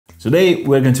Today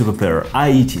we're going to compare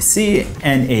IETC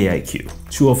and AIQ,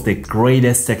 two of the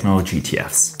greatest technology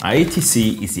ETFs.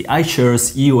 IETC is the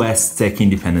iShares US Tech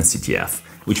Independence ETF,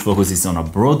 which focuses on a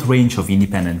broad range of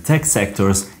independent tech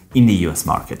sectors in the US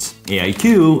market.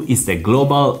 AIQ is the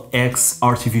Global X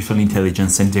Artificial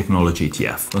Intelligence and Technology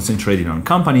ETF, concentrated on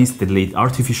companies that lead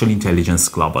artificial intelligence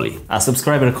globally. A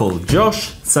subscriber called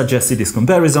Josh suggested this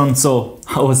comparison, so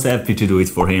I was happy to do it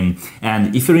for him.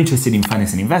 And if you're interested in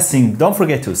finance and investing, don't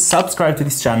forget to subscribe to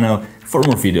this channel for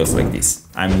more videos like this.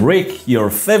 I'm Rick, your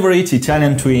favorite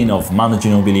Italian twin of Mano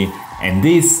Ginobili, and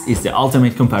this is the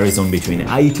ultimate comparison between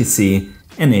IETC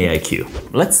and AIQ.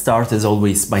 Let's start as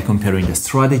always by comparing the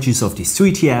strategies of these two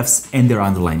ETFs and their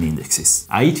underlying indexes.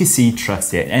 IETC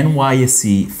tracks the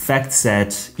NYSE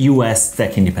FactSet US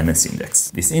Tech Independence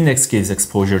Index. This index gives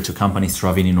exposure to companies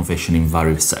driving innovation in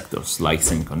various sectors like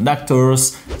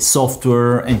semiconductors,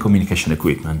 software, and communication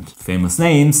equipment. Famous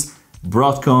names: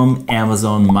 Broadcom,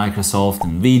 Amazon, Microsoft,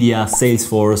 Nvidia,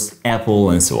 Salesforce, Apple,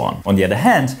 and so on. On the other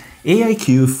hand,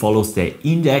 AIQ follows the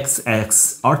Index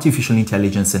X Artificial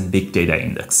Intelligence and Big Data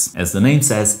Index. As the name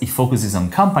says, it focuses on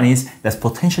companies that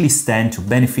potentially stand to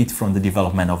benefit from the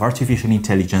development of artificial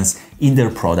intelligence in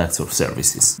their products or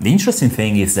services. The interesting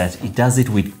thing is that it does it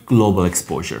with global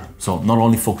exposure, so not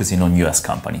only focusing on US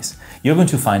companies. You're going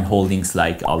to find holdings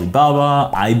like Alibaba,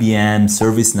 IBM,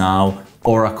 ServiceNow,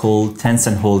 Oracle,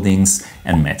 Tencent Holdings,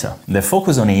 and Meta. The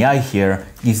focus on AI here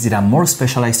gives it a more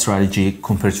specialized strategy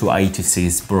compared to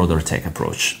IETC's broader tech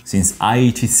approach. Since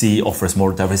IETC offers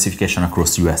more diversification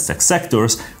across US tech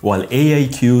sectors, while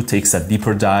AIQ takes a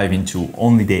deeper dive into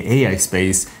only the AI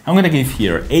space, I'm gonna give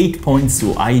here 8 points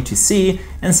to IETC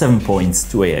and 7 points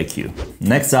to AIQ.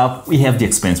 Next up, we have the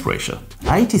expense ratio.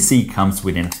 IETC comes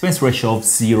with an expense ratio of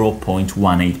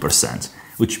 0.18%.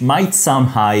 which might sound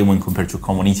high when compared to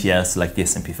common ETFs like the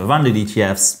S&P 500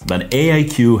 ETFs, but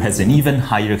AIQ has an even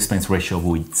higher expense ratio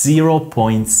with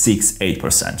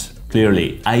 0.68%.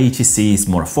 Clearly, IETC is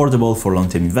more affordable for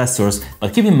long-term investors,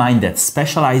 but keep in mind that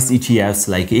specialized ETFs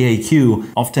like AIQ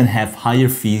often have higher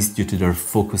fees due to their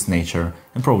focused nature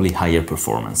and probably higher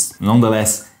performance.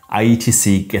 Nonetheless,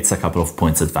 IETC gets a couple of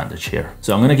points advantage here.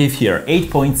 So I'm gonna give here 8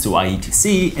 points to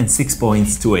IETC and 6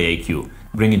 points to AIQ,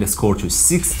 bringing the score to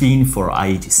 16 for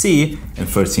IETC and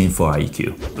 13 for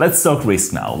IEQ. Let's talk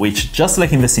risk now, which, just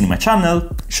like investing in my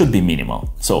channel, should be minimal.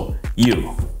 So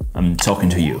I'm talking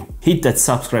to you. Hit that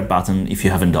subscribe button if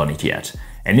you haven't done it yet,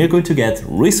 and you're going to get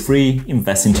risk-free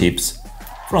investing tips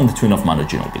from the twin of Mano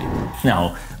Ginobili.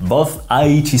 Now, both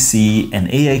IETC and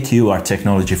AIQ are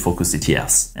technology-focused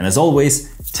ETFs, and as always,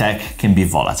 tech can be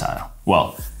volatile.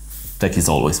 Well, tech is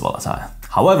always volatile.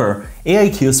 However,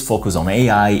 AIQ's focus on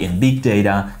AI and big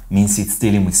data means it's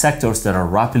dealing with sectors that are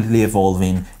rapidly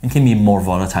evolving and can be more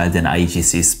volatile than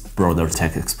IETC's broader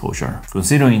tech exposure.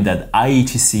 Considering that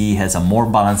IETC has a more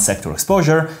balanced sector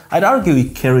exposure, I'd argue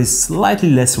it carries slightly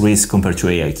less risk compared to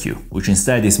AIQ, which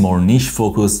instead is more niche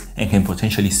focused and can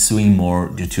potentially swing more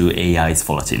due to AI's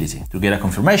volatility. To get a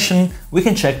confirmation, we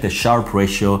can check the Sharpe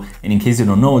ratio, and in case you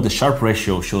don't know, the Sharpe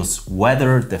ratio shows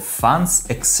whether the fund's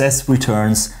excess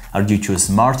returns are due to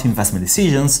smart investment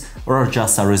decisions or are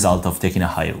just a result of taking a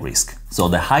higher risk. So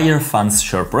the higher fund's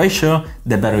Sharpe ratio,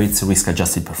 the better its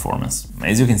risk-adjusted performance.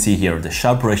 As you can see here, the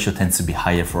Sharpe ratio tends to be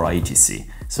higher for IETC.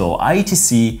 So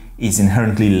IETC is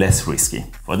inherently less risky.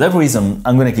 For that reason,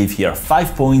 I'm gonna give here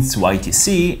 5 points to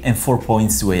IETC and 4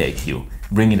 points to AIQ,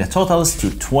 bringing the totals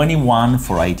to 21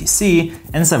 for IETC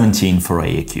and 17 for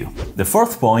AIQ. The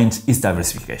fourth point is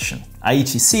diversification.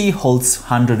 IETC holds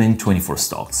 124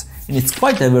 stocks, and it's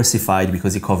quite diversified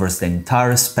because it covers the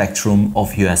entire spectrum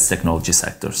of US technology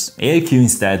sectors. AIQ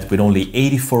instead, with only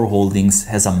 84 holdings,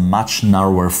 has a much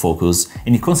narrower focus,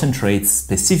 and it concentrates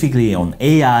specifically on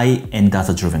AI and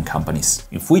data-driven companies.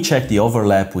 If we check the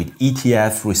overlap with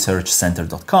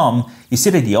ETFresearchcenter.com, you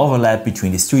see that the overlap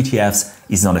between these two ETFs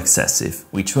is not excessive,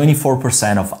 with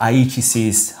 24% of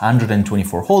IETC's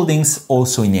 124 holdings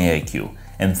also in AIQ,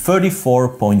 and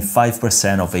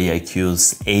 34.5% of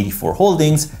AIQ's 84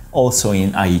 holdings also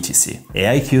in IETC.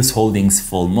 AIQ's holdings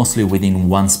fall mostly within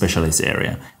one specialized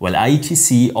area, while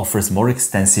IETC offers more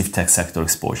extensive tech sector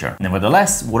exposure.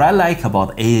 Nevertheless, what I like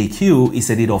about AIQ is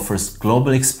that it offers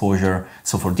global exposure,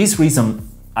 so for this reason,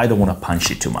 I don't want to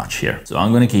punch it too much here. So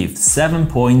I'm going to give 7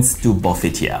 points to both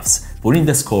ETFs, putting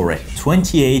the score at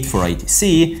 28 for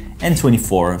IETC and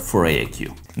 24 for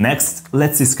AIQ. Next,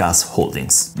 let's discuss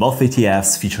holdings. Both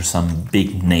ETFs feature some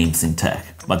big names in tech,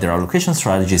 but their allocation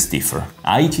strategies differ.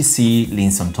 IETC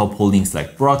leans on top holdings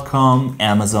like Broadcom,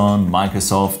 Amazon,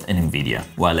 Microsoft, and Nvidia,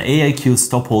 while AIQ's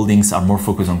top holdings are more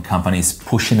focused on companies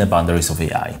pushing the boundaries of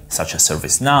AI, such as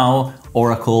ServiceNow,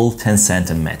 Oracle, Tencent,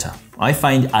 and Meta. I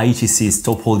find IETC's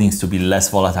top holdings to be less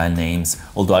volatile names,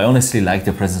 although I honestly like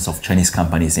the presence of Chinese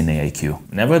companies in AIQ.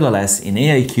 Nevertheless, in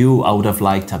AIQ, I would have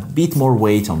liked a bit more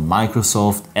weight on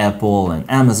Microsoft, Apple, and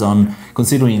Amazon,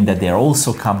 considering that they are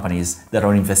also companies that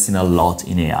are investing a lot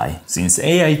in AI. Since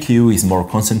AIQ is more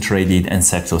concentrated and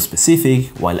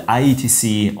sector-specific, while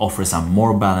IETC offers a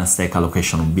more balanced tech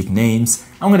allocation on big names,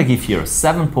 I'm going to give here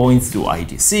 7 points to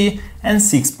IETC and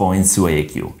 6 points to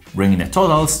AIQ, bringing the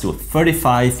totals to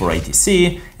 35 for IETC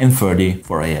and 30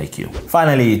 for AIQ.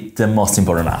 Finally, the most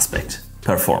important aspect: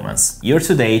 performance. Year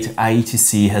to date,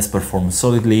 IETC has performed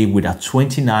solidly with a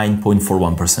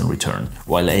 29.41% return,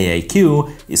 while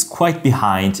AIQ is quite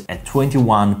behind at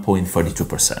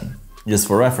 21.32%. Just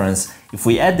for reference, if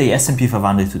we add the S&P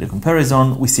 500 to the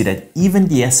comparison, we see that even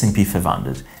the S&P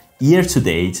 500 year to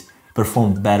date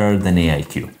performed better than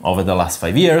AIQ. Over the last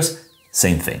 5 years,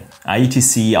 same thing.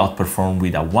 IETC outperformed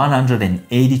with a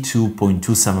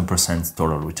 182.27%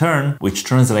 total return, which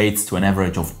translates to an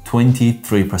average of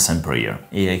 23% per year.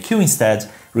 AIQ instead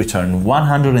returned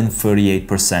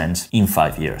 138% in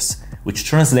 5 years, which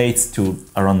translates to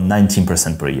around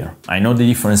 19% per year. I know the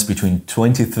difference between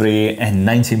 23 and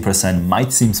 19%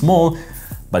 might seem small,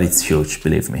 but it's huge,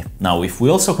 believe me. Now, if we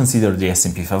also consider the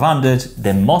S&P 500,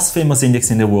 the most famous index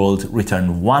in the world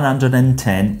returned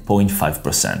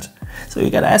 110.5%. So you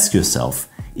gotta ask yourself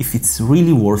if it's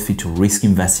really worth it to risk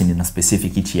investing in a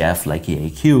specific ETF like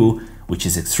AIQ, which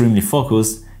is extremely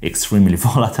focused, extremely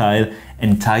volatile,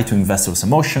 and tied to investors'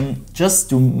 emotion, just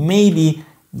to maybe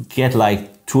get like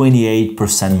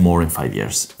 28% more in 5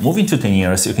 years. Moving to 10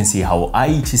 years, you can see how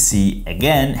IETC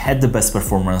again had the best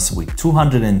performance with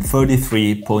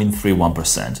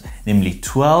 233.31%, namely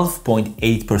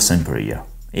 12.8% per year.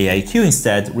 AIQ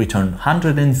instead returned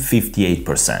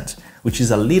 158%, which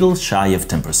is a little shy of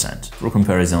 10%. For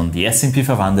comparison, the S&P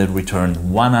 500 returned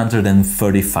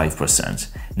 135%,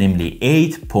 namely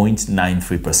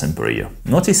 8.93% per year.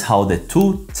 Notice how the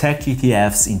two tech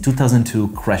ETFs in 2002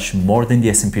 crashed more than the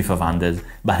S&P 500,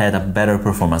 but had a better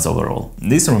performance overall.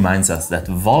 This reminds us that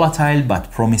volatile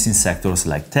but promising sectors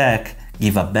like tech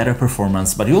give a better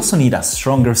performance, but you also need a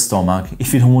stronger stomach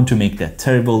if you don't want to make the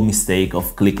terrible mistake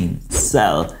of clicking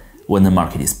sell when the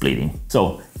market is bleeding.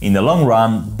 So, in the long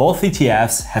run, both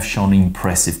ETFs have shown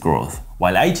impressive growth,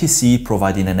 while IETC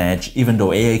providing an edge even though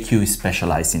AIQ is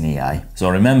specialized in AI. So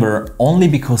remember, only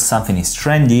because something is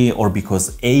trendy or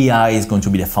because AI is going to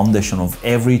be the foundation of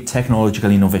every technological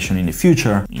innovation in the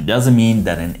future, it doesn't mean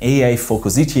that an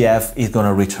AI-focused ETF is going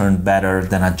to return better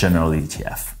than a general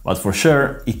ETF. But for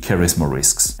sure, it carries more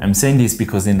risks. I'm saying this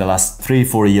because in the last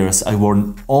 3-4 years, I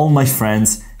warned all my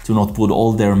friends to not put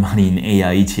all their money in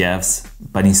AI ETFs,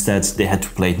 but instead they had to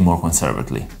play it more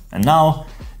conservatively. And now,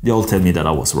 they all tell me that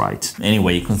I was right.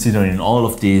 Anyway, considering all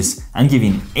of this, I'm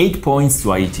giving 8 points to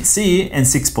IETC and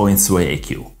 6 points to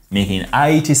AIQ, making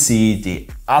IETC the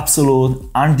absolute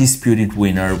undisputed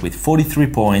winner with 43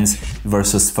 points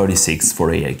versus 36 for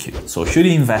AIQ. So should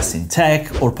you invest in tech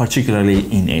or particularly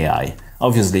in AI?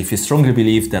 Obviously, if you strongly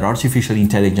believe that artificial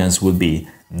intelligence will be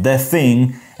the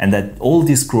thing and that all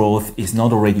this growth is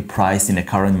not already priced in the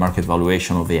current market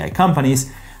valuation of AI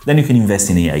companies, then you can invest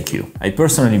in AIQ. I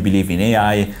personally believe in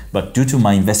AI, but due to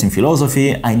my investing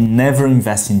philosophy, I never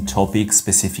invest in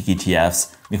topic-specific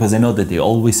ETFs because I know that they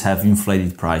always have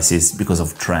inflated prices because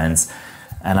of trends,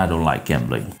 and I don't like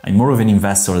gambling. I'm more of an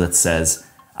investor that says,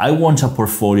 I want a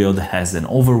portfolio that has an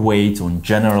overweight on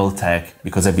general tech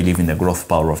because I believe in the growth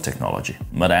power of technology.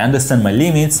 But I understand my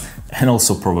limits and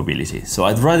also probability. So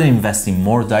I'd rather invest in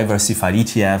more diversified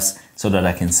ETFs so that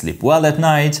I can sleep well at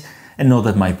night and know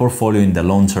that my portfolio in the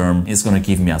long term is going to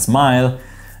give me a smile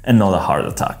and not a heart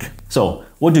attack. So,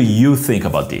 what do you think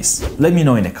about this? Let me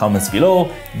know in the comments below.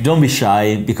 Don't be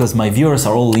shy, because my viewers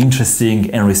are all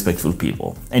interesting and respectful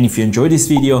people. And if you enjoyed this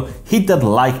video, hit that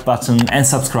like button and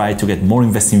subscribe to get more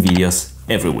investing videos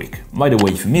every week. By the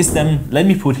way, if you missed them, let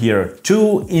me put here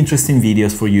 2 interesting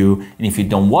videos for you, and if you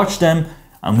don't watch them,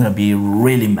 I'm gonna be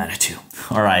really mad at you.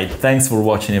 Alright, thanks for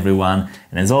watching everyone,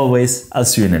 and as always, I'll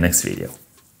see you in the next video.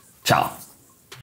 Ciao!